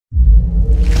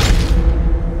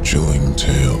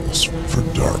tales for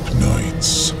dark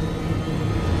nights.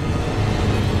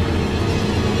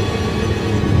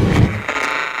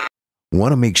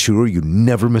 Want to make sure you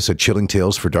never miss a Chilling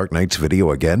Tales for Dark Nights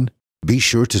video again? Be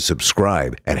sure to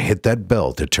subscribe and hit that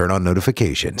bell to turn on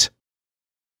notifications.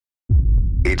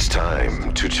 It's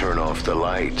time to turn off the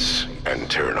lights and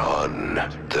turn on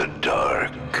the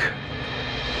dark.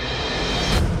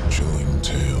 Chilling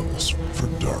Tales for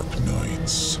Dark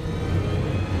Nights.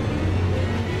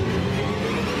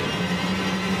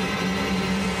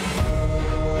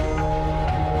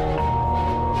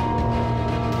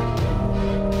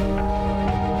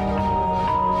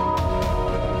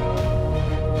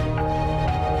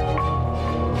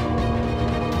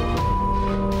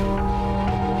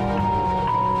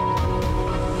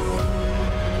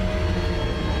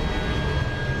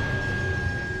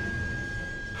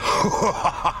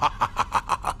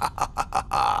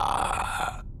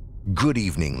 Good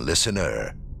evening,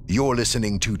 listener. You're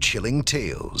listening to Chilling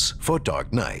Tales for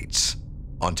Dark Nights.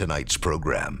 On tonight's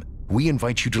program, we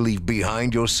invite you to leave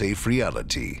behind your safe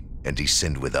reality and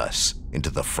descend with us into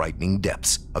the frightening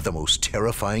depths of the most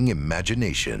terrifying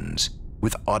imaginations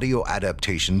with audio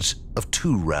adaptations of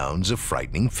 2 rounds of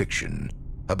frightening fiction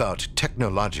about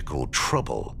technological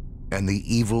trouble and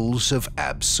the evils of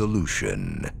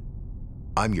absolution.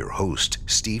 I'm your host,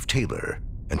 Steve Taylor,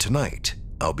 and tonight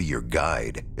I'll be your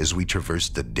guide as we traverse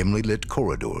the dimly lit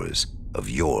corridors of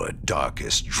your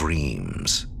darkest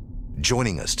dreams.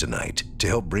 Joining us tonight to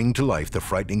help bring to life the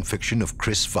frightening fiction of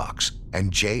Chris Fox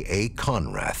and J.A.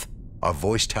 Konrath are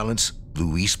voice talents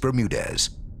Luis Bermudez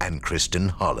and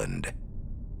Kristin Holland.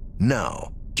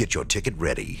 Now, get your ticket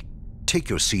ready, take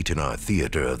your seat in our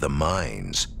theater of the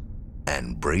minds,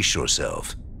 and brace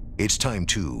yourself. It's time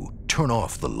to turn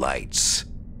off the lights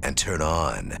and turn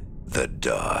on the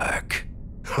dark.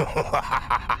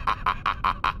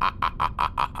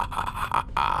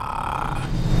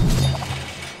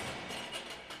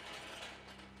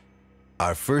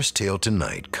 Our first tale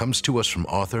tonight comes to us from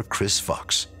author Chris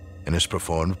Fox and is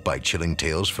performed by Chilling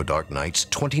Tales for Dark Nights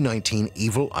 2019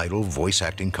 Evil Idol voice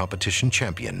acting competition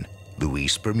champion,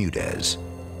 Luis Bermudez.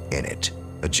 In it,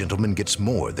 a gentleman gets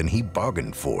more than he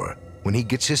bargained for when he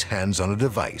gets his hands on a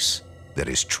device that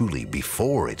is truly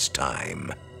before its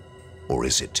time. Or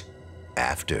is it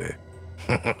after?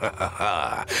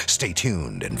 Stay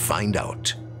tuned and find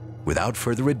out. Without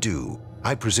further ado,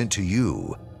 I present to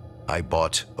you, I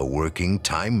Bought a Working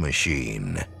Time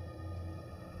Machine.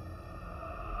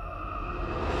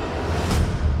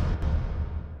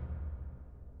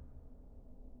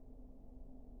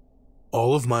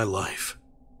 All of my life,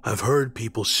 I've heard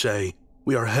people say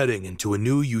we are heading into a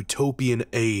new utopian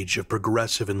age of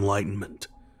progressive enlightenment.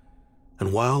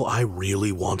 And while I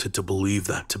really wanted to believe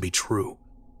that to be true,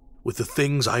 with the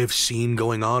things I have seen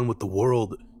going on with the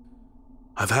world,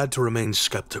 I've had to remain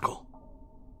skeptical.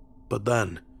 But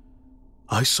then,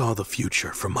 I saw the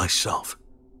future for myself.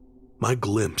 My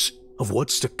glimpse of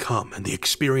what's to come and the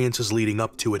experiences leading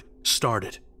up to it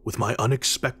started with my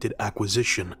unexpected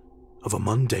acquisition of a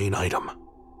mundane item.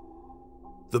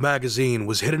 The magazine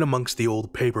was hidden amongst the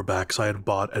old paperbacks I had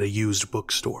bought at a used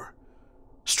bookstore.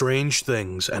 Strange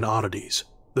Things and Oddities,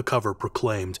 the cover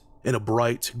proclaimed in a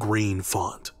bright green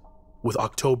font, with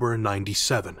October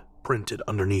 97 printed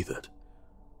underneath it.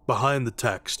 Behind the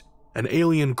text, an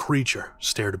alien creature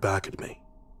stared back at me.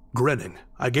 Grinning,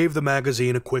 I gave the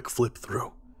magazine a quick flip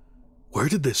through. Where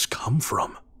did this come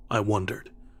from? I wondered.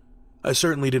 I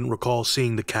certainly didn't recall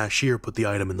seeing the cashier put the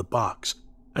item in the box,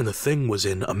 and the thing was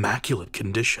in immaculate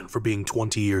condition for being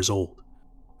 20 years old.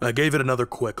 I gave it another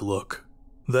quick look,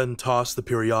 then tossed the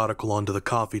periodical onto the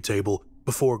coffee table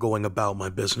before going about my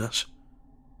business.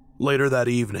 Later that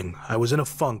evening, I was in a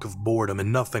funk of boredom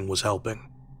and nothing was helping,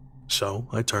 so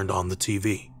I turned on the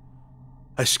TV.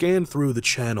 I scanned through the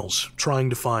channels, trying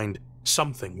to find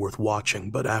something worth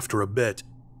watching, but after a bit,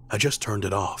 I just turned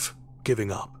it off,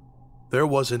 giving up. There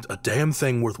wasn't a damn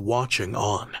thing worth watching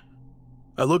on.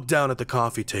 I looked down at the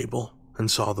coffee table and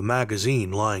saw the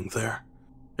magazine lying there,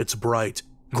 its bright,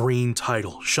 green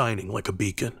title shining like a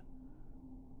beacon.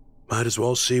 Might as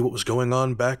well see what was going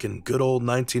on back in good old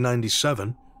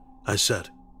 1997, I said,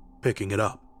 picking it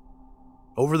up.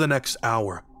 Over the next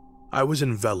hour, I was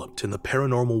enveloped in the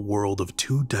paranormal world of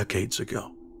 2 decades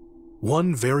ago.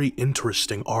 One very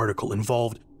interesting article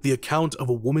involved the account of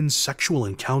a woman's sexual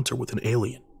encounter with an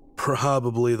alien,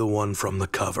 probably the one from the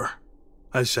cover,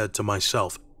 I said to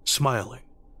myself, smiling.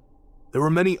 There were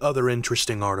many other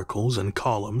interesting articles and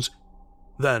columns.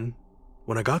 Then,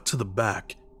 when I got to the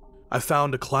back, I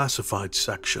found a classified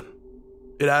section.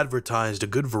 It advertised a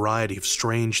good variety of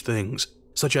strange things,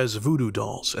 such as voodoo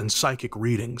dolls and psychic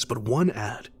readings, but one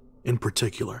ad in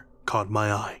particular caught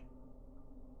my eye.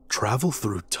 Travel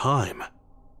through time.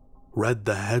 Read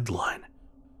the headline.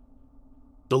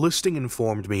 The listing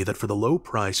informed me that for the low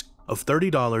price of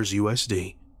 $30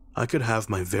 USD, I could have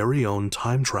my very own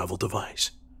time travel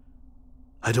device.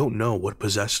 I don't know what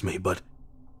possessed me, but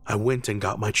I went and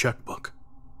got my checkbook.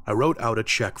 I wrote out a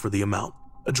check for the amount,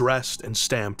 addressed and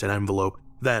stamped an envelope,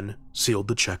 then sealed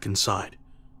the check inside.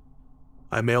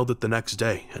 I mailed it the next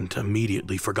day and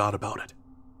immediately forgot about it.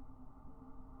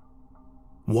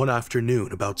 One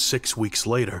afternoon, about 6 weeks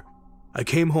later, I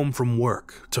came home from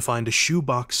work to find a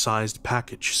shoebox-sized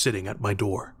package sitting at my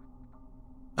door.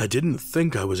 I didn't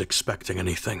think I was expecting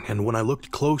anything, and when I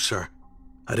looked closer,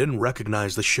 I didn't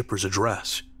recognize the shipper's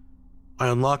address. I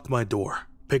unlocked my door,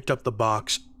 picked up the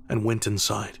box, and went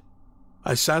inside.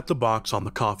 I sat the box on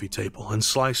the coffee table and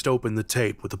sliced open the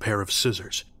tape with a pair of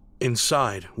scissors.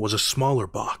 Inside was a smaller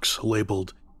box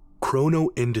labeled Chrono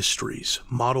Industries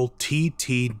Model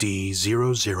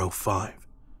TTD005.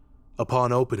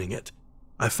 Upon opening it,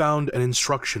 I found an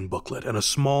instruction booklet and a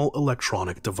small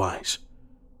electronic device.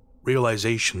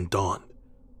 Realization dawned.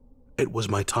 It was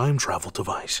my time travel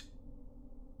device.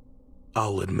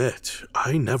 I'll admit,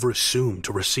 I never assumed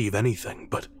to receive anything,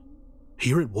 but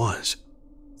here it was.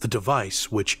 The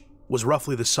device, which was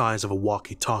roughly the size of a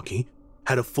walkie-talkie,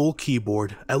 had a full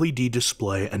keyboard, LED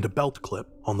display, and a belt clip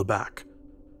on the back.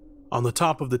 On the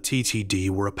top of the TTD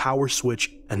were a power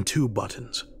switch and 2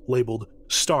 buttons, labeled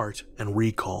Start and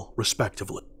Recall,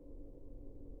 respectively.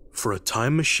 For a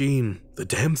time machine, the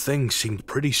damn thing seemed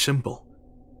pretty simple.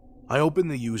 I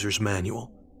opened the user's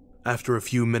manual. After a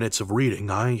few minutes of reading,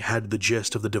 I had the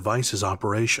gist of the device's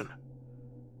operation.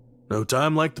 "No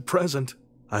time like the present,"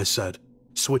 I said,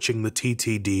 switching the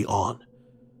TTD on.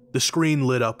 The screen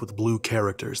lit up with blue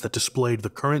characters that displayed the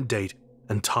current date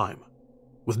and time.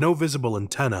 With no visible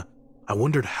antenna, I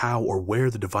wondered how or where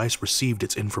the device received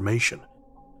its information.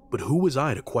 But who was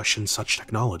I to question such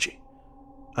technology?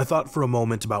 I thought for a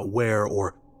moment about where,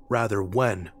 or rather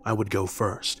when, I would go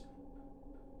first.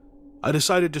 I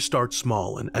decided to start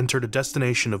small and entered a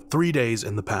destination of 3 days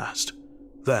in the past.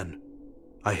 Then,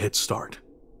 I hit start.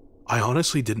 I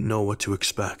honestly didn't know what to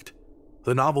expect.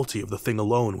 The novelty of the thing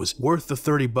alone was worth the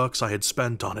 $30 I had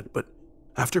spent on it, but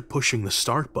after pushing the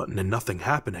start button and nothing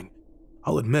happening,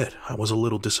 I'll admit I was a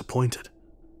little disappointed.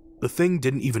 The thing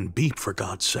didn't even beep, for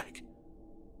God's sake.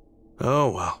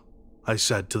 "Oh well," I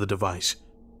said to the device.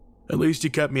 "At least you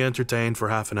kept me entertained for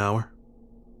half an hour."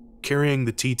 Carrying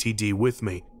the TTD with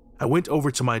me, I went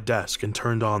over to my desk and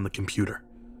turned on the computer.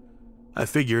 I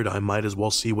figured I might as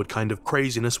well see what kind of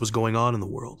craziness was going on in the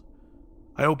world.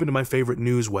 I opened my favorite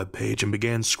news webpage and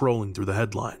began scrolling through the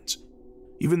headlines.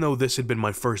 Even though this had been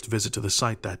my first visit to the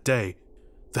site that day,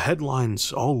 the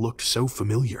headlines all looked so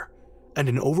familiar, and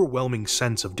an overwhelming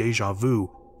sense of déjà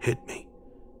vu hit me.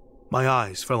 My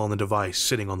eyes fell on the device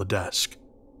sitting on the desk.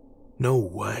 "No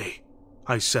way,"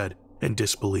 I said in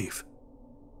disbelief.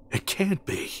 "It can't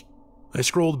be." I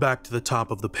scrolled back to the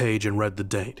top of the page and read the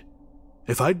date.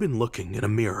 If I'd been looking in a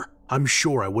mirror, I'm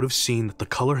sure I would have seen that the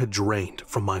color had drained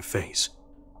from my face.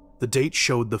 The date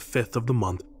showed the 5th of the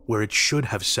month where it should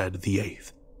have said the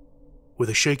 8th. With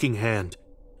a shaking hand,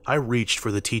 I reached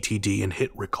for the TTD and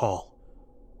hit recall.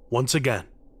 Once again,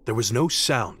 there was no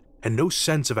sound and no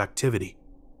sense of activity,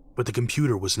 but the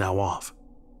computer was now off.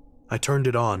 I turned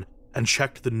it on and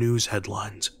checked the news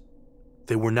headlines.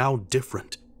 They were now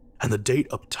different, and the date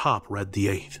up top read the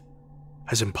 8th.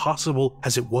 As impossible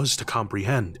as it was to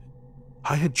comprehend,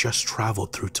 I had just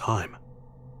traveled through time.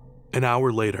 An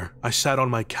hour later, I sat on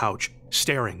my couch,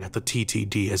 staring at the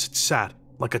TTD as it sat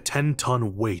like a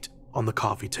 10-ton weight on the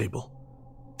coffee table.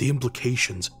 The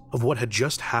implications of what had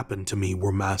just happened to me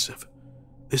were massive.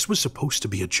 This was supposed to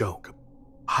be a joke.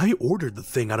 I ordered the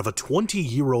thing out of a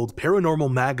 20-year-old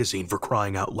paranormal magazine, for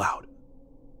crying out loud.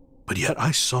 But yet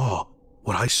I saw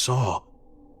what I saw.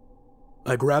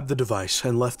 I grabbed the device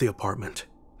and left the apartment.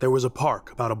 There was a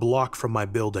park about a block from my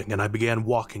building, and I began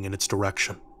walking in its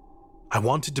direction. I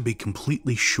wanted to be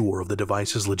completely sure of the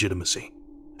device's legitimacy,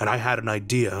 and I had an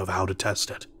idea of how to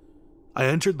test it. I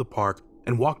entered the park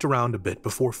and walked around a bit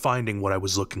before finding what I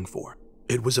was looking for.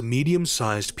 It was a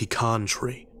medium-sized pecan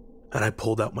tree, and I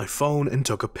pulled out my phone and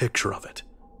took a picture of it.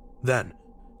 Then,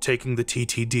 taking the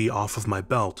TTD off of my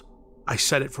belt, I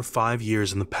set it for 5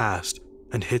 years in the past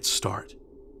and hit start.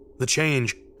 The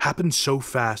change happened so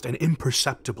fast and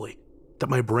imperceptibly that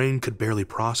my brain could barely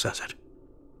process it.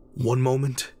 One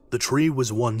moment, the tree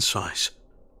was one size.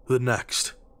 The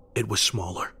next, it was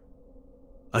smaller.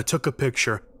 I took a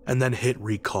picture and then hit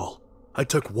recall. I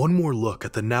took one more look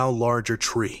at the now larger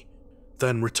tree,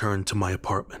 then returned to my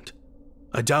apartment.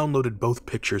 I downloaded both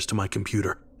pictures to my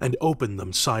computer and opened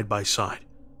them side by side.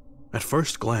 At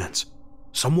first glance,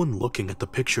 someone looking at the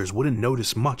pictures wouldn't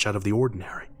notice much out of the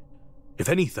ordinary. If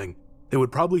anything, they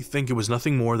would probably think it was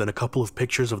nothing more than a couple of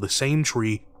pictures of the same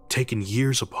tree taken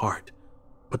years apart.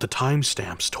 But the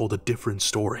timestamps told a different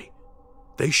story.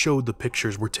 They showed the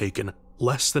pictures were taken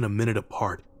less than a minute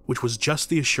apart, which was just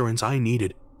the assurance I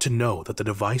needed to know that the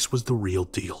device was the real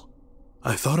deal.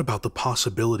 I thought about the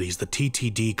possibilities the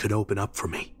TTD could open up for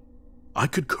me. I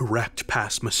could correct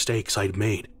past mistakes I'd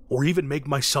made, or even make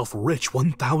myself rich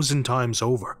 1,000 times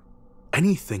over.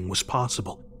 Anything was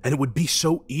possible, and it would be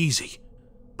so easy.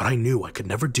 But I knew I could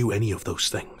never do any of those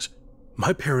things.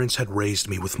 My parents had raised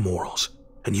me with morals,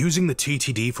 and using the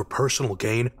TTD for personal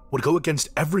gain would go against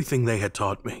everything they had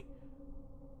taught me.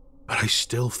 But I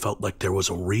still felt like there was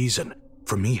a reason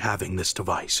for me having this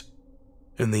device.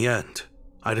 In the end,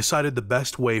 I decided the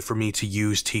best way for me to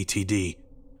use TTD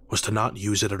was to not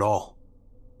use it at all.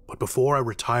 But before I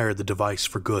retired the device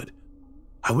for good,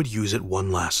 I would use it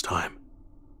one last time.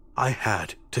 I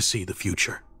had to see the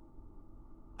future.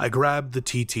 I grabbed the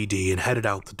TTD and headed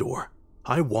out the door.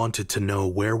 I wanted to know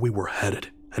where we were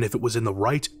headed and if it was in the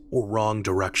right or wrong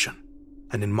direction,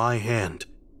 and in my hand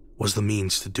was the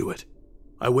means to do it.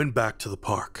 I went back to the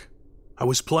park. I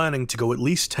was planning to go at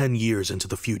least 10 years into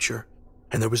the future,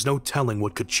 and there was no telling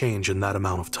what could change in that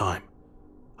amount of time.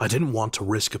 I didn't want to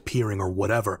risk appearing or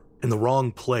whatever in the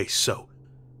wrong place, so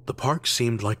the park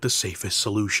seemed like the safest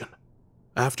solution.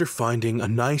 After finding a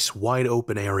nice wide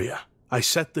open area, I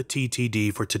set the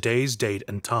TTD for today's date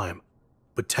and time,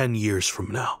 but 10 years from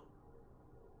now.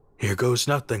 "Here goes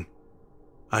nothing,"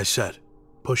 I said,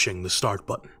 pushing the start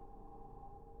button.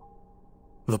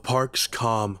 The park's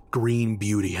calm, green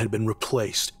beauty had been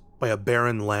replaced by a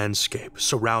barren landscape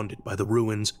surrounded by the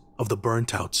ruins of the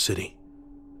burnt-out city.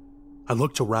 I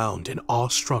looked around in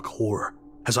awestruck horror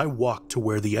as I walked to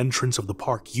where the entrance of the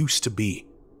park used to be,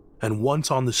 and once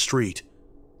on the street,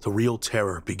 the real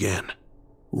terror began.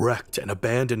 Wrecked and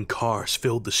abandoned cars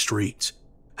filled the streets,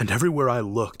 and everywhere I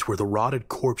looked were the rotted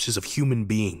corpses of human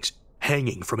beings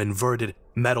hanging from inverted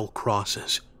metal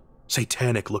crosses.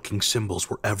 Satanic-looking symbols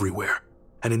were everywhere,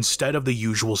 and instead of the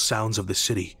usual sounds of the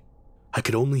city, I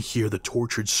could only hear the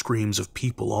tortured screams of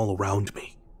people all around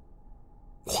me.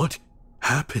 What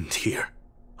happened here?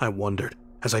 I wondered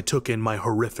as I took in my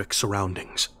horrific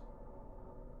surroundings.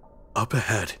 Up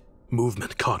ahead,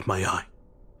 movement caught my eye.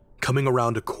 Coming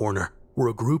around a corner were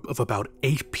a group of about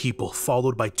 8 people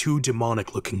followed by 2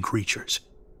 demonic-looking creatures.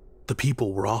 The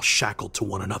people were all shackled to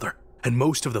one another, and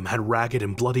most of them had ragged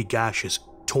and bloody gashes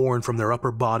torn from their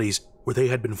upper bodies where they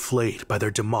had been flayed by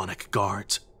their demonic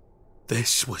guards.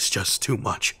 This was just too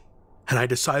much, and I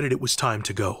decided it was time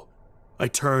to go. I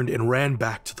turned and ran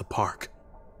back to the park.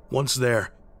 Once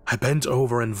there, I bent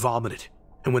over and vomited,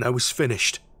 and when I was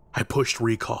finished, I pushed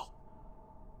recall.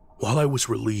 While I was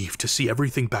relieved to see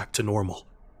everything back to normal,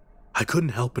 I couldn't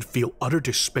help but feel utter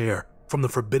despair from the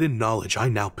forbidden knowledge I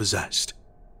now possessed.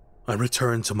 I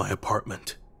returned to my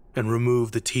apartment and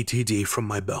removed the TTD from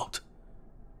my belt.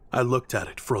 I looked at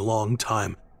it for a long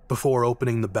time before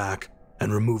opening the back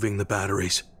and removing the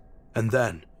batteries, and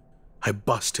then I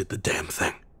busted the damn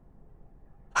thing.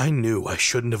 I knew I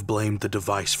shouldn't have blamed the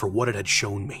device for what it had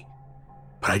shown me,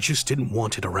 but I just didn't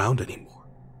want it around anymore.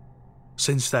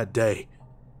 Since that day,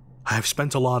 I have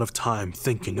spent a lot of time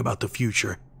thinking about the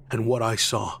future and what I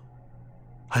saw.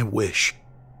 I wish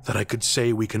that I could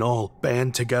say we can all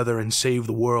band together and save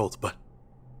the world, but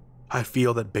I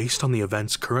feel that based on the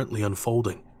events currently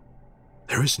unfolding,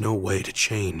 there is no way to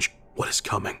change what is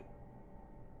coming.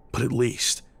 But at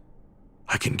least,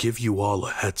 I can give you all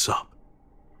a heads up.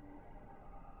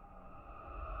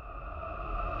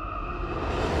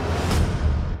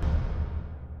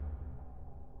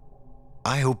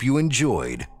 I hope you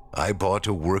enjoyed I Bought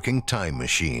a Working Time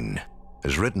Machine,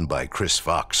 as written by Chris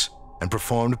Fox and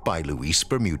performed by Luis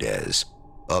Bermudez.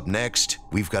 Up next,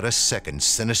 we've got a second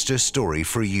sinister story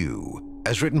for you,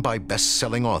 as written by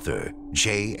best-selling author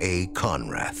J.A.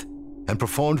 Konrath and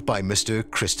performed by Mr.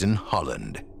 Kristin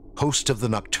Holland, host of the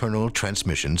Nocturnal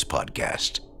Transmissions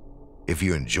podcast. If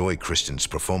you enjoy Kristin's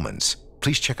performance,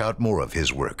 please check out more of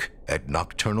his work at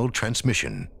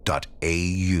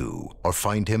nocturnaltransmission.au or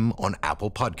find him on Apple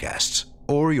Podcasts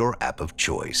or your app of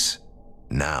choice.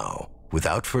 Now,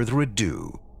 without further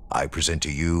ado, I present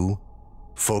to you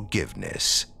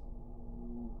Forgiveness.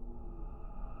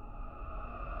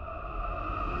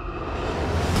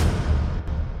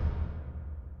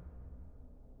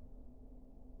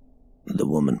 The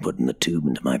woman putting the tube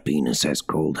into my penis has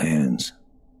cold hands.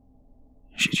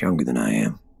 She's younger than I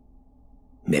am.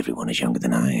 Everyone is younger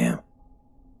than I am.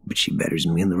 But she betters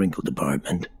me in the wrinkle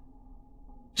department.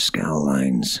 Scowl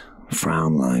lines,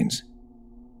 frown lines,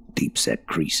 deep-set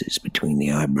creases between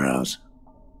the eyebrows.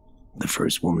 The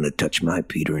first woman to touch my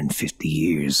Peter in 50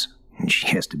 years, and she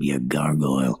has to be a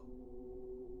gargoyle.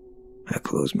 I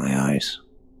close my eyes,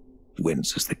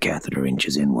 wince as the catheter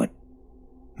inches inward,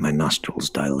 my nostrils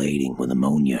dilating with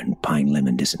ammonia and pine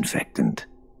lemon disinfectant,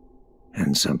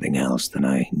 and something else that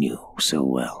I knew so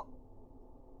well.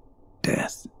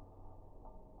 Death.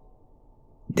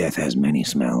 Death has many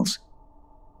smells.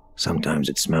 Sometimes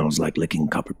it smells like licking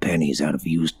copper pennies out of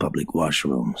used public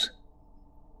washrooms.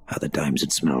 Other times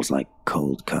it smells like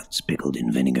cold cuts pickled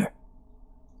in vinegar,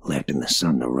 left in the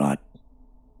sun to rot.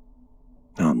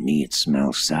 On me it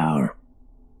smells sour,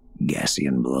 gassy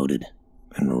and bloated,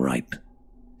 and ripe.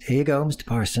 Here you go, Mr.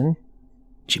 Parson.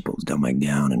 She pulls down my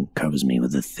gown and covers me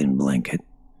with a thin blanket.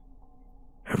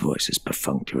 Her voice is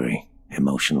perfunctory,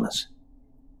 emotionless.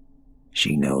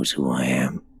 She knows who I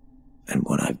am and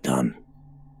what I've done.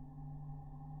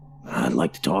 I'd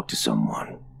like to talk to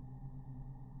someone.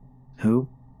 Who?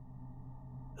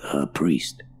 A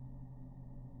priest.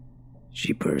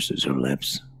 She purses her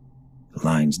lips,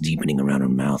 lines deepening around her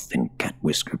mouth in cat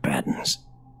whisker patterns.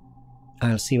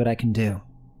 I'll see what I can do.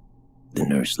 The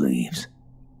nurse leaves.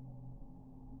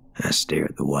 I stare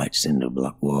at the white cinder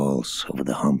block walls over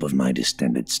the hump of my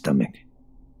distended stomach.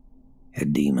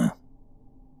 Edema.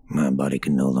 My body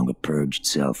can no longer purge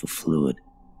itself of fluid.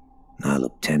 I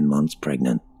look 10 months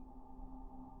pregnant.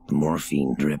 The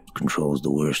morphine drip controls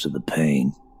the worst of the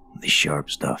pain, the sharp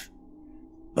stuff.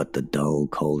 But the dull,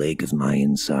 cold ache of my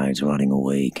insides rotting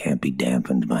away can't be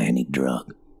dampened by any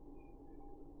drug.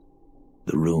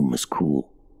 The room is cool,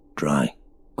 dry,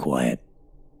 quiet.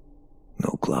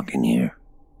 No clock in here,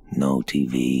 no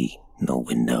TV, no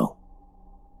window.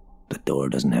 The door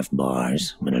doesn't have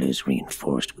bars, but it is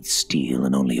reinforced with steel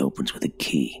and only opens with a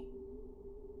key,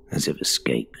 as if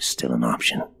escape is still an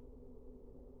option.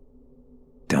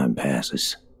 Time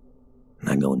passes, and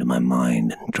I go into my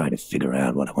mind and try to figure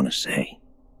out what I want to say.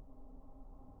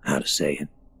 How to say it.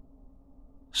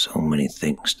 So many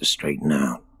things to straighten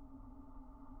out.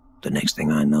 The next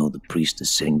thing I know, the priest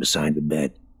is sitting beside the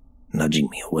bed, nudging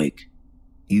me awake.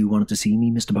 You wanted to see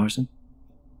me, Mr. Parson?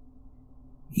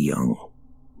 Young,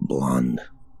 blonde,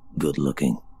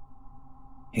 good-looking.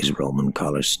 His Roman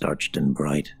collar starched and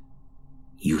bright.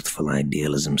 Youthful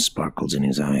idealism sparkles in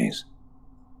his eyes.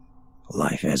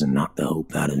 Life hasn't knocked the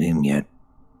hope out of him yet.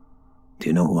 Do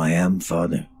you know who I am,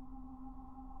 Father?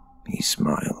 He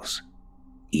smiles.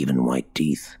 Even white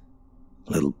teeth.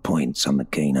 Little points on the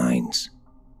canines.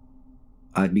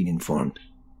 I've been informed.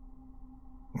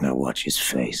 I watch his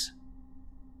face.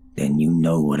 Then you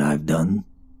know what I've done?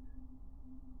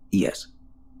 Yes.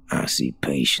 I see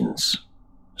patience,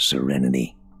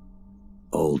 serenity.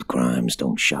 Old crimes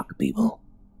don't shock people.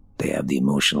 They have the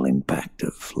emotional impact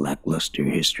of lackluster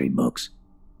history books.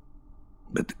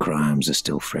 But the crimes are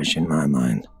still fresh in my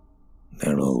mind.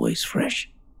 They're always fresh.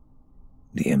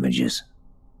 The images,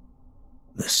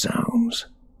 the sounds,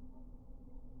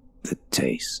 the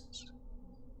tastes.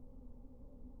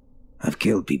 I've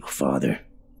killed people, Father.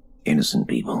 Innocent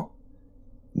people.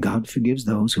 God forgives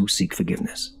those who seek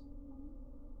forgiveness.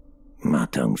 My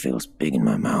tongue feels big in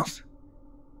my mouth.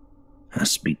 I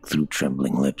speak through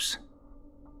trembling lips.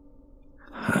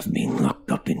 I've been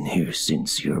locked up in here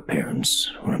since your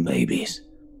parents were babies.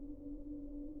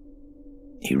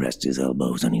 He rests his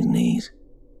elbows on his knees,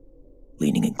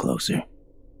 leaning in closer.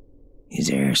 His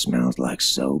hair smells like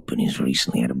soap and he's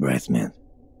recently had a breath mint.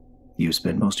 You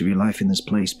spent most of your life in this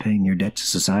place paying your debt to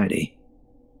society.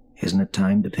 Isn't it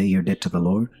time to pay your debt to the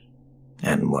Lord?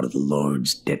 And what of the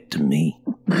Lord's debt to me?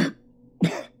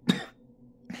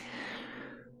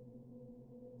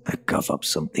 I cough up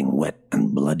something wet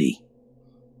and bloody.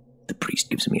 The priest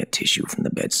gives me a tissue from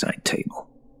the bedside table.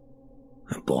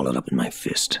 I ball it up in my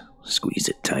fist, squeeze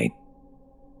it tight.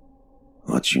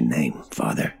 What's your name,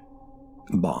 Father?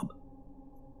 Bob.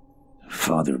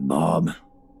 Father Bob,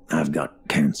 I've got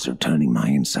cancer turning my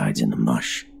insides into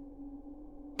mush.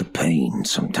 The pain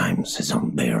sometimes is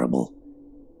unbearable,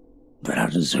 but I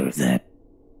deserve that,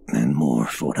 and more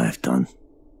for what I've done.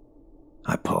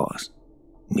 I pause,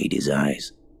 meet his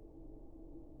eyes.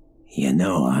 You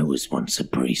know, I was once a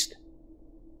priest.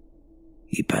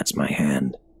 He pats my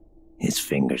hand, his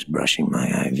fingers brushing my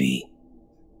IV.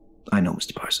 I know,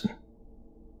 Mr. Parson.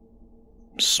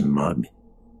 Smug?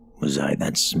 Was I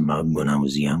that smug when I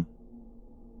was young?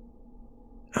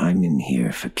 I'm in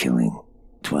here for killing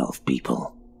 12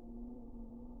 people.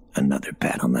 Another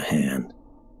pat on the hand.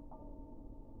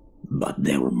 But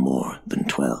there were more than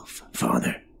 12,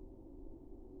 Father.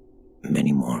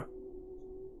 Many more.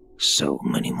 So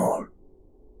many more.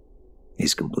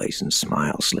 His complacent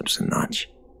smile slips a notch.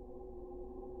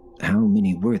 How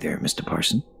many were there, Mr.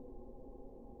 Parson?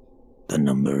 The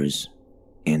number is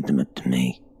intimate to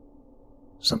me.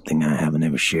 Something I haven't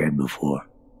ever shared before.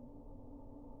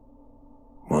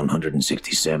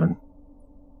 167.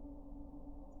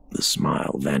 The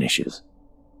smile vanishes,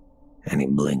 and he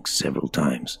blinks several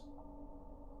times.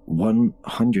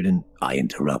 100 and... I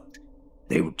interrupt.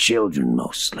 They were children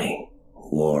mostly.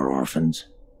 War orphans.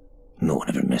 No one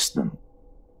ever missed them.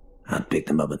 I'd pick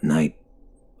them up at night,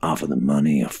 offer them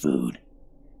money or food.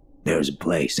 There was a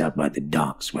place out by the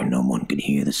docks where no one could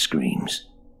hear the screams.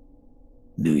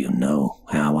 Do you know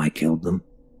how I killed them?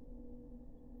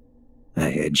 A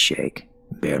head shake,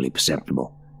 barely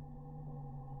perceptible.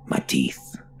 My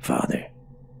teeth, Father.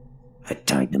 I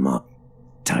tied them up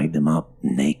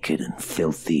naked and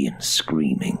filthy and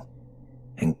screaming,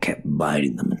 and kept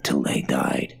biting them until they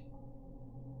died.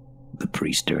 The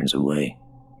priest turns away,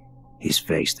 his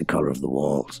face the color of the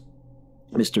walls.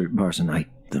 Mr. Parson,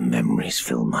 The memories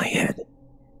fill my head.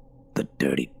 The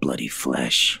dirty, bloody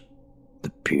flesh.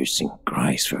 The piercing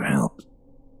cries for help.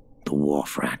 The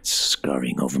wharf rats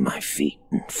scurrying over my feet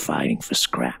and fighting for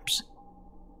scraps.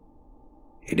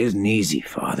 It isn't easy,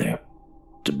 Father,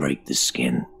 to break the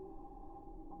skin.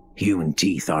 Human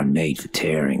teeth aren't made for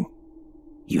tearing.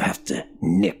 You have to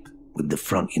nip with the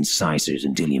front incisors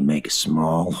until you make a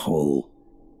small hole,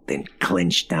 then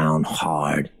clench down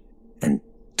hard and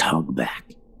tug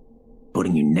back,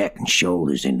 putting your neck and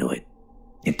shoulders into it.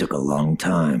 It took a long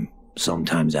time,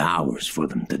 sometimes hours, for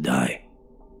them to die.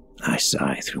 I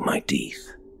sigh through my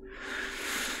teeth.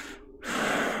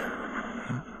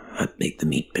 I'd make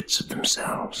them eat bits of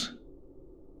themselves.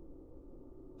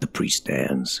 The priest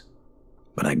stands,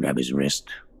 but I grab his wrist.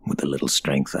 With the little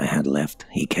strength I had left,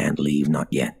 he can't leave, not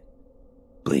yet.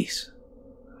 Please,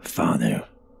 Father,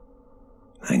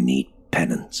 I need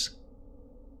penance.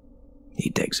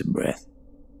 He takes a breath,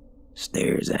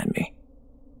 stares at me.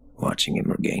 Watching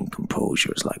him regain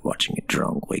composure is like watching a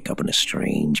drunk wake up in a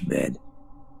strange bed.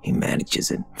 He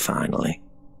manages it, finally,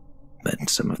 but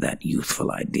some of that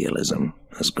youthful idealism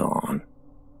has gone.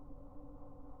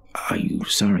 Are you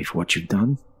sorry for what you've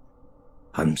done?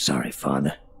 I'm sorry,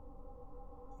 Father.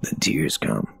 The tears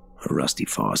come, a rusty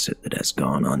faucet that has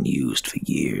gone unused for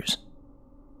years.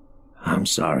 I'm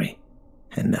sorry,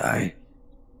 and I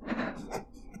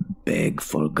beg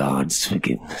for God's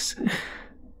forgiveness.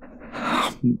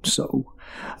 I'm so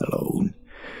alone.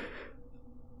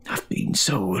 I've been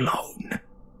so alone.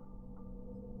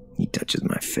 He touches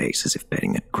my face as if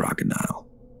petting a crocodile,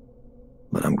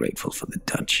 but I'm grateful for the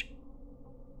touch.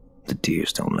 The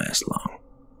tears don't last long.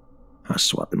 I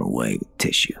swat them away with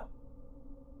tissue.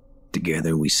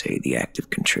 Together we say the act of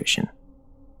contrition.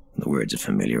 The words are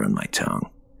familiar on my tongue,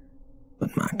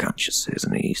 but my conscience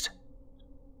isn't eased.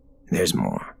 There's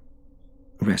more.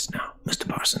 Rest now, Mr.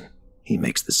 Parson. He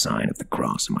makes the sign of the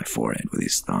cross on my forehead with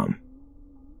his thumb,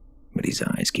 but his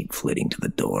eyes keep flitting to the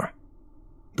door,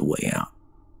 the way out.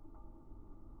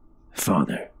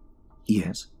 Father.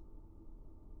 Yes?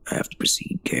 I have to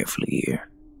proceed carefully here.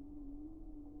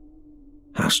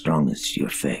 How strong is your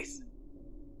faith?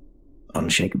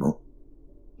 Unshakable?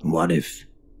 What if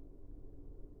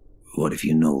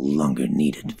you no longer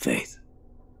needed faith?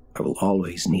 I will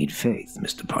always need faith,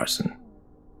 Mr. Parson.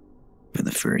 For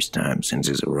the first time since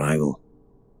his arrival,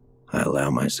 I allow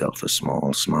myself a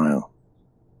small smile.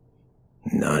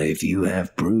 Not if you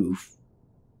have proof.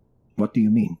 What do you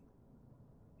mean?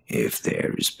 If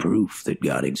there is proof that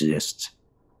God exists,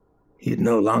 you'd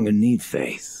no longer need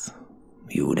faith.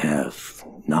 You would have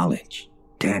knowledge,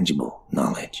 tangible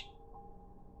knowledge.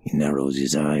 He narrows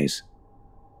his eyes.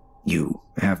 You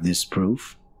have this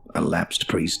proof? A lapsed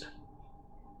priest?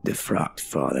 Defrocked,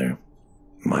 Father.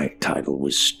 My title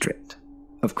was stripped.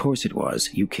 Of course it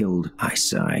was. You killed... I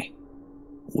sigh,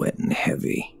 wet and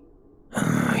heavy.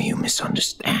 You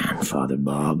misunderstand, Father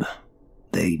Bob.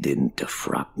 They didn't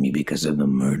defrock me because of the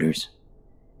murders.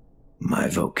 My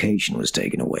vocation was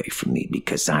taken away from me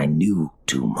because I knew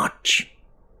too much.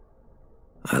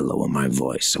 I lower my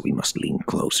voice so he must lean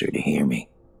closer to hear me.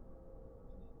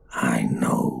 I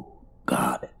know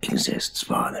God exists,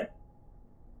 Father.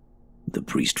 The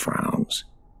priest frowns,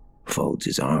 folds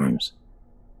his arms.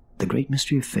 The great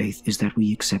mystery of faith is that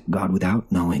we accept God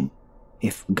without knowing.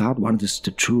 If God wanted us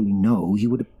to truly know, he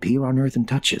would appear on earth and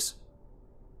touch us.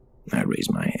 I raise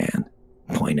my hand,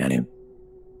 point at him.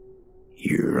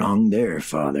 You're wrong there,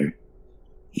 Father.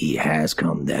 He has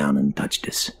come down and touched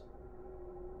us.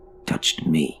 Touched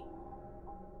me.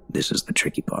 This is the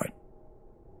tricky part.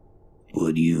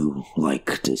 Would you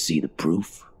like to see the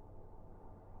proof?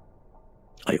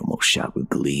 I almost shout with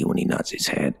glee when he nods his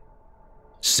head.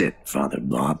 Sit, Father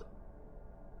Bob.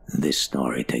 This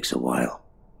story takes a while.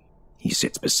 He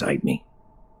sits beside me,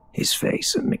 his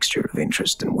face a mixture of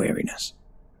interest and wariness.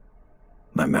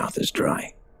 My mouth is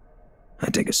dry. I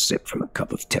take a sip from a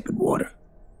cup of tepid water,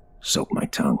 soak my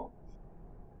tongue.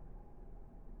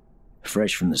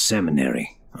 Fresh from the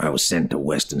seminary, I was sent to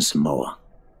Western Samoa,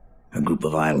 a group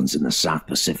of islands in the South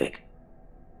Pacific.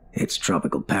 It's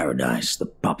tropical paradise, the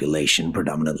population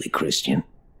predominantly Christian.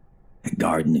 A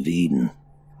Garden of Eden,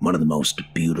 one of the most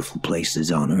beautiful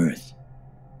places on Earth,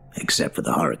 except for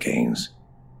the hurricanes.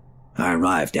 I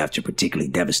arrived after a particularly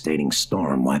devastating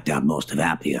storm wiped out most of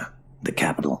Apia, the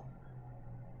capital.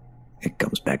 It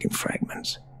comes back in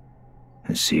fragments,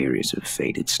 a series of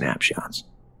faded snapshots.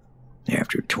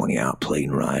 After a 20-hour plane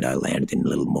ride, I landed in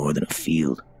little more than a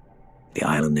field. The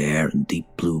island air and deep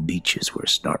blue beaches were a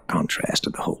stark contrast to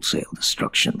the wholesale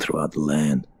destruction throughout the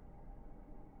land.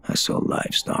 I saw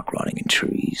livestock rotting in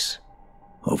trees,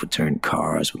 overturned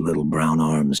cars with little brown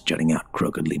arms jutting out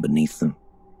crookedly beneath them,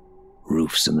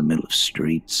 roofs in the middle of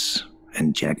streets,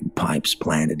 and jagged pipes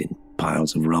planted in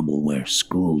piles of rubble where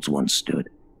schools once stood.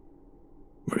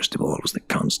 Worst of all was the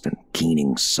constant,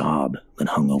 keening sob that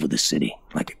hung over the city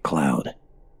like a cloud.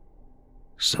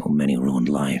 So many ruined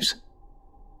lives.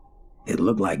 It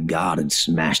looked like God had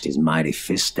smashed his mighty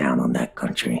fist down on that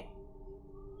country.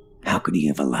 How could he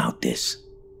have allowed this?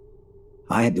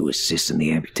 I had to assist in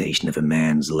the amputation of a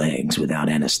man's legs without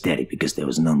anesthetic because there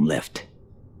was none left.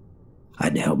 I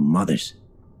had to help mothers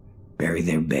bury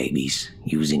their babies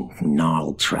using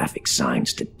gnarled traffic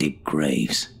signs to dig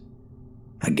graves.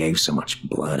 I gave so much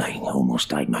blood I almost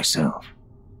died myself.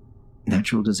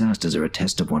 Natural disasters are a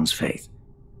test of one's faith.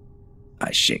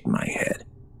 I shake my head.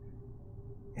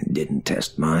 It didn't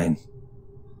test mine.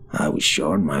 I was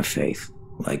sure in my faith,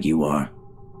 like you are.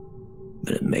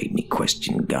 But it made me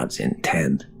question God's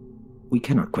intent. We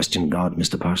cannot question God,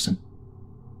 Mr. Parson.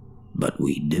 But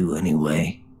we do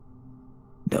anyway,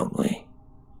 don't we?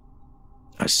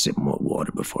 I sip more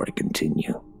water before I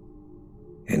continue.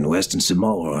 In Western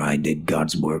Samoa, I did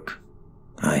God's work.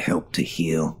 I helped to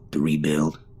heal, to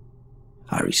rebuild.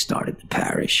 I restarted the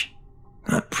parish.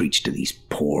 I preached to these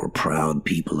poor, proud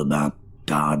people about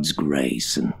God's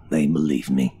grace, and they believed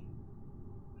me.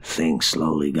 Things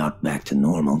slowly got back to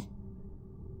normal.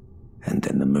 And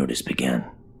then the murders began.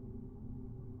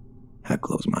 I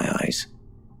close my eyes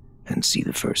and see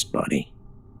the first body,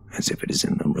 as if it is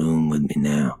in the room with me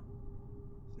now.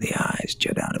 The eyes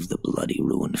jut out of the bloody,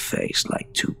 ruined face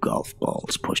like two golf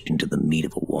balls pushed into the meat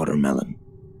of a watermelon.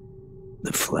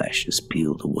 The flesh is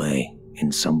peeled away,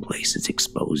 in some places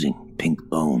exposing pink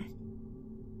bone.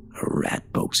 A rat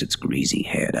pokes its greasy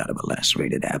head out of a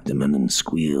lacerated abdomen and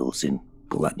squeals in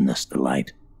gluttonous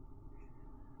delight.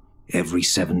 Every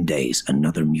 7 days,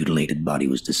 another mutilated body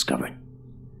was discovered.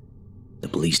 The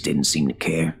police didn't seem to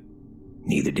care.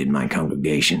 Neither did my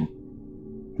congregation.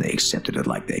 They accepted it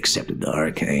like they accepted the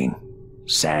hurricane.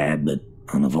 Sad, but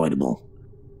unavoidable.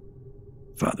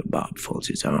 Father Bob folds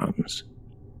his arms,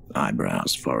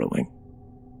 eyebrows furrowing.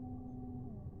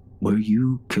 Were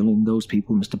you killing those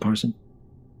people, Mr. Parson?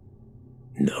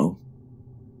 No.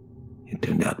 It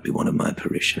turned out to be one of my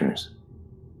parishioners.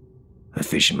 A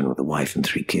fisherman with a wife and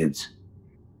 3 kids.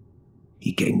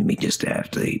 He came to me just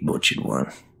after he butchered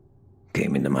one.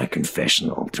 Came into my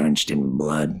confessional, drenched in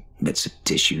blood, bits of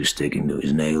tissue sticking to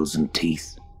his nails and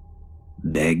teeth.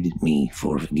 Begged me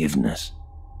for forgiveness.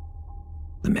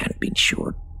 The man had been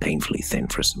short, painfully thin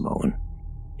for a Samoan.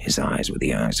 His eyes were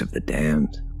the eyes of the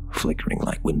damned, flickering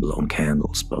like wind-blown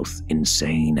candles, both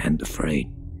insane and afraid.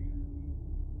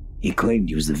 He claimed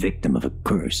he was the victim of a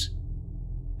curse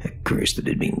that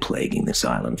had been plaguing this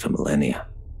island for millennia.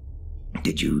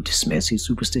 Did you dismiss his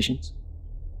superstitions?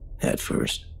 At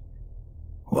first.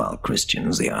 While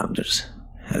Christians, the islanders,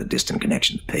 had a distant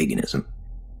connection to paganism,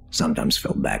 sometimes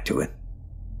fell back to it.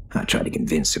 I tried to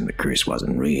convince him the curse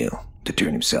wasn't real, to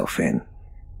turn himself in.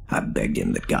 I begged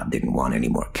him that God didn't want any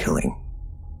more killing.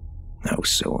 I was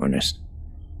so earnest,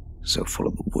 so full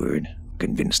of the word,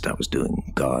 convinced I was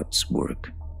doing God's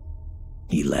work.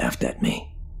 He laughed at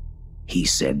me. He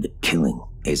said that killing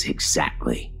is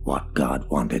exactly what God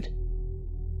wanted.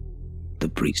 The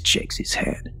priest shakes his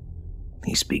head.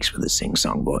 He speaks with the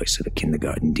sing-song voice of a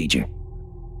kindergarten teacher.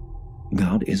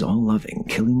 God is all-loving.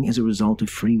 Killing is a result of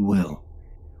free will.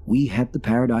 We had the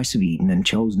paradise of Eden and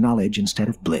chose knowledge instead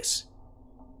of bliss.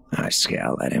 I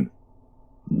scowl at him.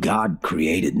 God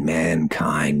created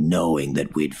mankind knowing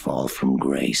that we'd fall from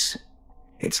grace.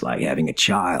 It's like having a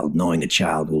child knowing a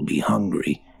child will be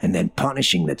hungry and then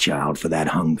punishing the child for that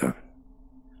hunger.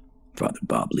 Father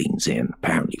Bob leans in,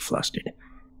 apparently flustered.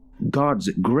 God's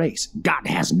grace. God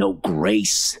has no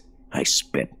grace. I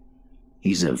spit.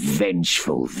 He's a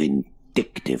vengeful,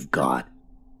 vindictive god.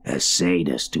 A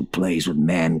sadist who plays with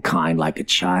mankind like a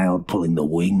child pulling the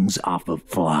wings off of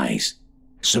flies.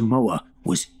 Samoa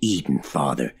was Eden,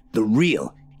 Father. The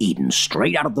real Eden,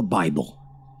 straight out of the Bible.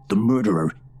 The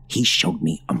murderer, he showed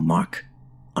me a mark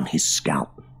on his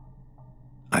scalp.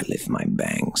 I lift my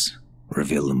bangs,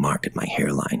 reveal the mark at my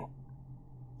hairline.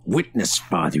 Witness,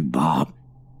 Father Bob.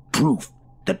 Proof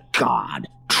that God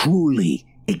truly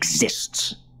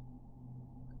exists.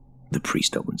 The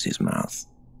priest opens his mouth.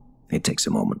 It takes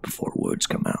a moment before words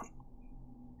come out.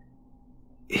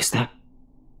 Is that...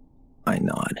 I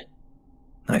nod.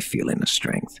 I feel inner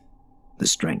strength. The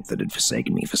strength that had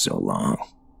forsaken me for so long.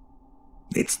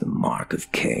 It's the mark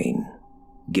of Cain,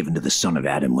 given to the son of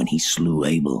Adam when he slew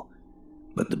Abel.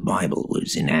 But the Bible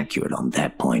was inaccurate on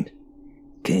that point.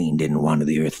 Cain didn't wander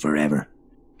the earth forever,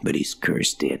 but his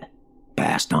curse did.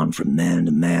 Passed on from man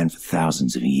to man for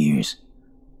thousands of years.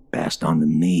 Passed on to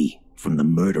me from the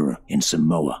murderer in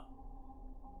Samoa.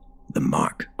 The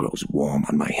mark grows warm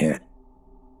on my head,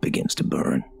 begins to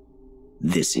burn.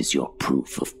 This is your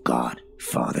proof of God,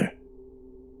 Father.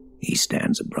 He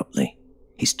stands abruptly,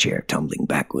 his chair tumbling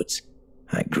backwards.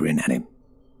 I grin at him.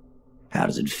 How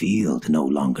does it feel to no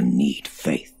longer need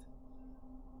faith?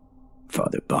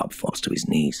 Father Bob falls to his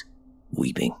knees,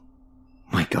 weeping.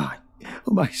 My God,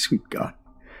 oh my sweet God.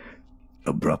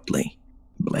 Abruptly,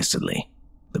 blessedly,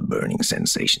 the burning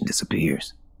sensation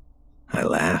disappears. I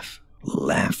laugh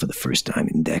for the first time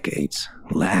in decades,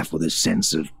 laugh with a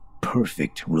sense of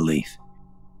perfect relief.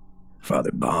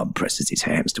 Father Bob presses his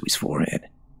hands to his forehead.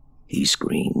 He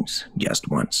screams just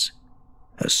once,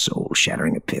 a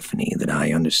soul-shattering epiphany that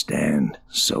I understand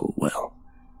so well.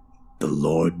 The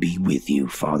Lord be with you,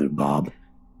 Father Bob.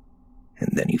 And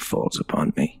then he falls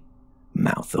upon me,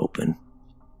 mouth open.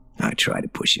 I try to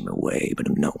push him away, but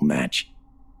I'm no match.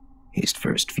 His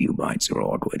first few bites are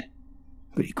awkward,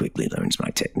 but he quickly learns my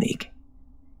technique.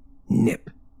 Nip,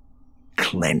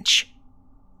 clench,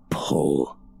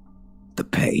 pull. The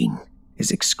pain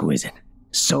is exquisite,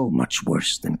 so much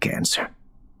worse than cancer.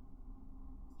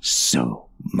 So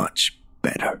much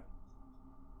better.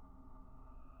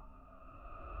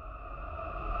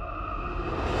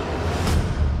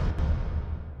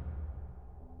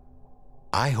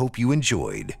 I hope you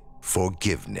enjoyed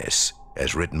Forgiveness,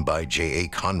 as written by J.A.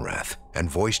 Konrath and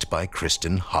voiced by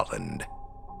Kristin Holland.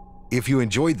 If you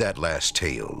enjoyed that last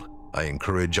tale, I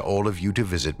encourage all of you to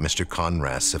visit Mr.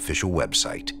 Konrath's official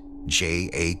website,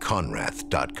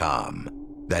 jakonrath.com.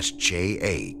 That's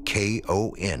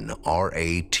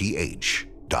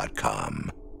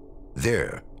JAKONRATH.com.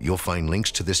 There, you'll find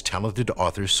links to this talented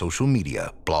author's social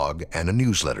media, blog, and a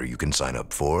newsletter you can sign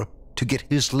up for to get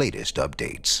his latest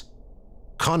updates.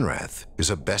 Konrath is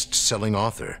a best-selling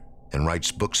author and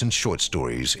writes books and short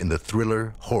stories in the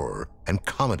thriller, horror, and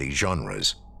comedy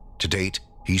genres. To date,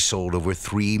 he's sold over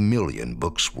 3 million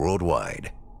books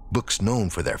worldwide. Books known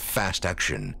for their fast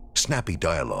action, snappy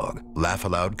dialogue,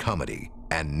 laugh-aloud comedy,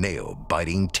 and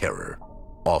nail-biting terror,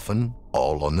 often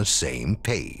all on the same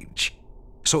page.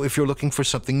 So if you're looking for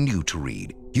something new to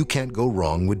read, you can't go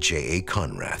wrong with J.A.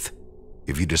 Konrath.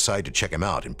 If you decide to check him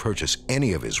out and purchase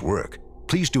any of his work,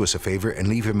 please do us a favor and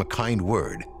leave him a kind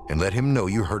word and let him know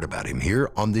you heard about him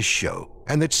here on this show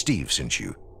and that Steve sent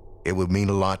you. It would mean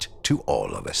a lot to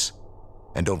all of us.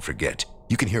 And don't forget,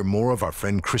 you can hear more of our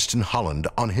friend Kristin Holland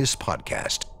on his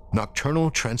podcast,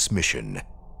 Nocturnal Transmission.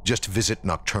 Just visit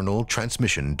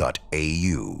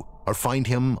nocturnaltransmission.au or find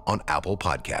him on Apple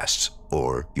Podcasts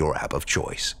or your app of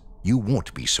choice. You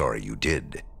won't be sorry you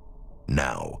did.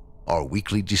 Now, our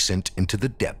weekly descent into the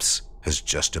depths has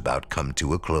just about come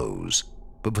to a close.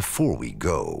 But before we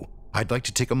go, I'd like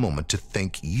to take a moment to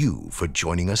thank you for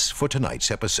joining us for tonight's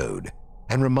episode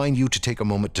and remind you to take a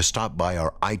moment to stop by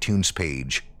our iTunes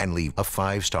page and leave a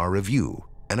 5-star review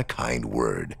and a kind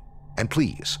word. And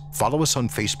please follow us on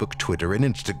Facebook, Twitter, and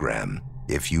Instagram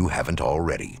if you haven't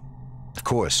already. Of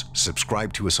course,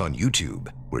 subscribe to us on YouTube,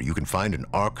 where you can find an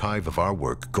archive of our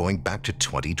work going back to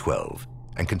 2012,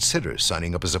 and consider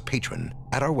signing up as a patron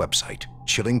at our website,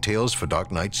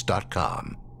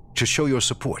 chillingtalesfordarknights.com, to show your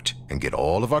support and get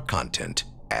all of our content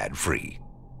ad-free.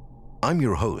 I'm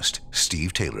your host,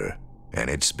 Steve Taylor, and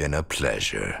it's been a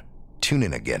pleasure. Tune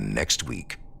in again next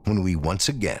week when we once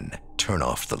again turn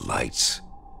off the lights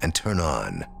and turn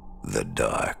on the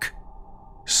dark.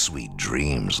 Sweet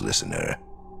dreams, listener.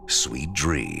 Sweet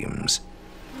dreams.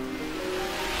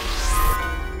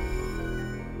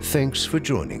 Thanks for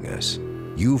joining us.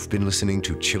 You've been listening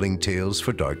to Chilling Tales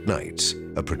for Dark Nights,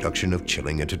 a production of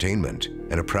Chilling Entertainment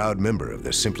and a proud member of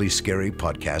the Simply Scary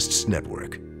Podcasts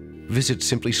Network. Visit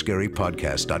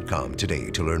simplyscarypodcast.com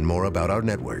today to learn more about our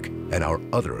network and our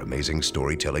other amazing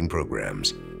storytelling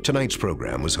programs. Tonight's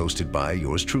program was hosted by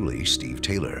yours truly, Steve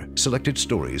Taylor. Selected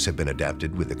stories have been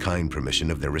adapted with the kind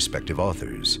permission of their respective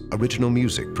authors. Original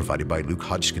music provided by Luke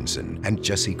Hodgkinson and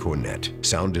Jesse Cornett.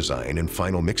 Sound design and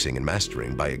final mixing and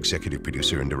mastering by executive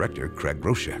producer and director Craig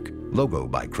Groshek. Logo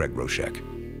by Craig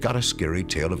Groshek. Got a scary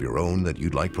tale of your own that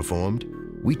you'd like performed?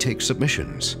 We take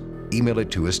submissions. Email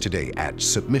it to us today at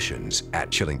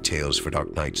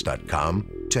submissions@chillingtalesfordarknights.com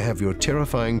to have your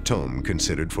terrifying tome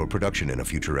considered for production in a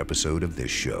future episode of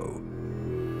this show.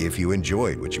 If you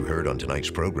enjoyed what you heard on tonight's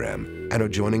program and are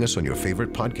joining us on your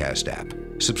favorite podcast app,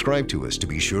 subscribe to us to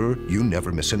be sure you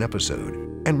never miss an episode,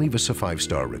 and leave us a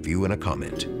 5-star review and a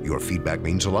comment. Your feedback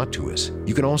means a lot to us.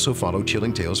 You can also follow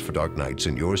Chilling Tales for Dark Nights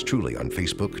and yours truly on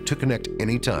Facebook to connect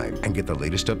anytime and get the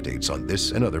latest updates on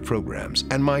this and other programs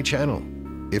and my channel.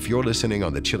 If you're listening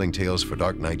on the Chilling Tales for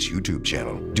Dark Nights YouTube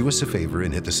channel, do us a favor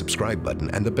and hit the subscribe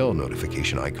button and the bell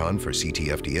notification icon for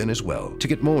CTFDN as well to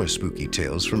get more spooky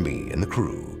tales from me and the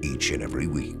crew each and every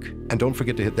week. And don't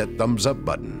forget to hit that thumbs up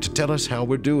button to tell us how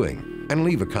we're doing and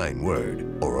leave a kind word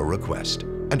or a request.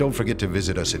 And don't forget to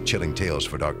visit us at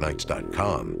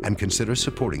chillingtalesfordarknights.com and consider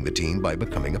supporting the team by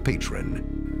becoming a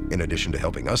patron. In addition to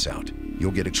helping us out,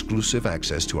 you'll get exclusive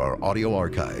access to our audio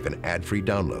archive and ad-free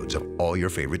downloads of all your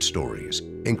favorite stories,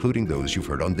 including those you've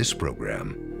heard on this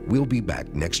program. We'll be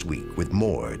back next week with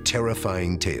more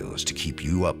terrifying tales to keep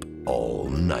you up all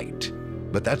night.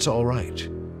 But that's all right.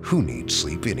 Who needs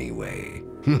sleep anyway?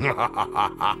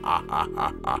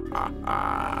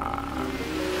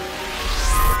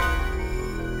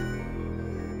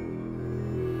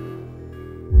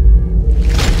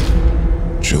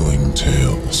 Chilling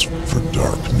Tales for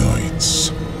Dark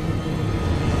Nights.